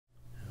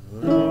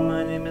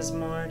is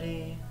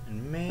Marty,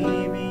 and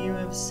maybe you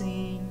have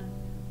seen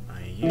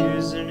my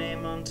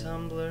username on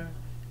Tumblr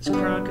is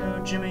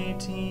Crocodile Jim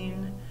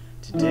 18.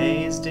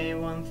 Today is day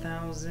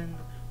 1000,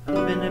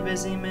 I've been a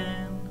busy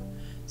man.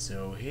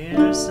 So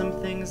here's some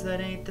things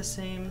that ain't the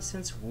same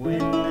since when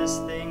this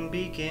thing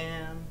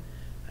began.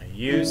 I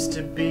used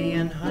to be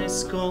in high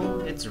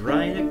school, it's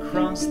right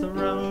across the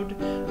road.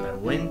 I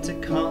went to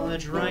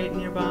college right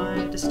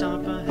nearby to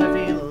stop a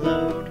heavy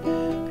load.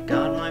 I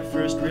got my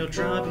first real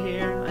job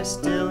here, I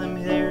still am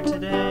here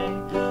today.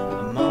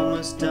 I'm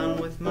almost done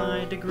with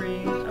my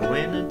degree, I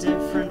went a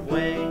different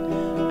way.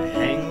 I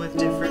hang with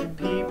different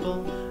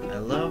people, I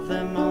love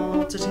them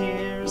all to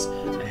tears.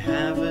 I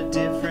have a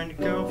different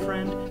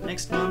girlfriend,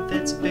 next month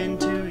it's been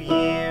 2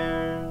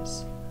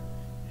 years.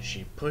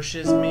 She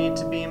pushes me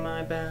to be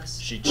my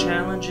best, she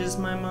challenges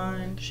my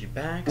mind, she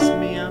backs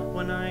me up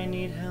when I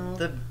need help.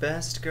 The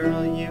best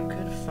girl you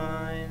could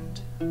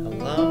find, I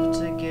love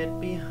to get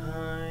behind.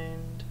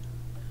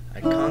 I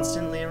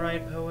constantly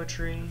write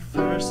poetry,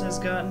 verse has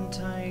gotten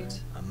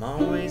tight. I'm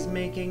always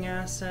making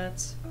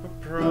assets for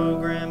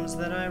programs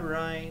that I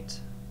write.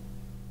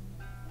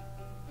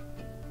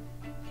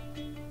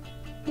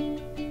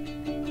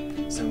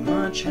 So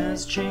much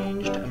has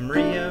changed, I'm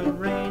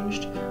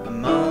rearranged,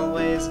 I'm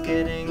always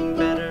getting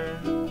better.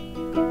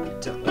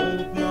 To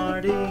old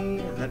Marty,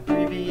 that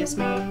previous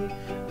me,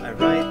 I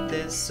write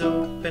this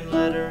open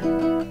letter.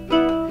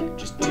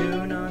 Just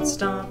do not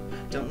stop,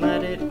 don't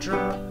let it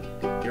drop,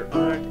 your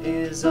art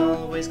is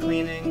always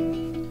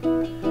cleaning.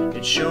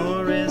 It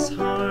sure is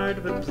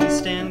hard, but please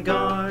stand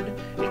guard,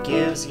 it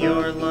gives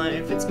your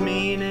life its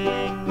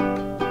meaning.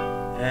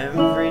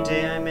 Every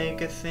day I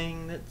make a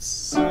thing that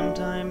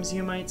sometimes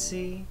you might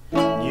see.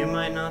 You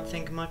might not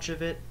think much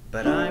of it,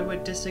 but I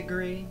would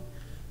disagree.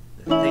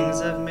 The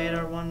things I've made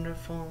are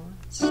wonderful,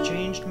 it's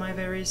changed my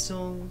very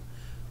soul.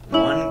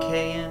 1K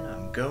and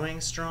I'm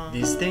going strong,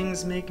 these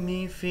things make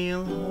me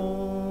feel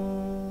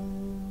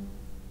whole.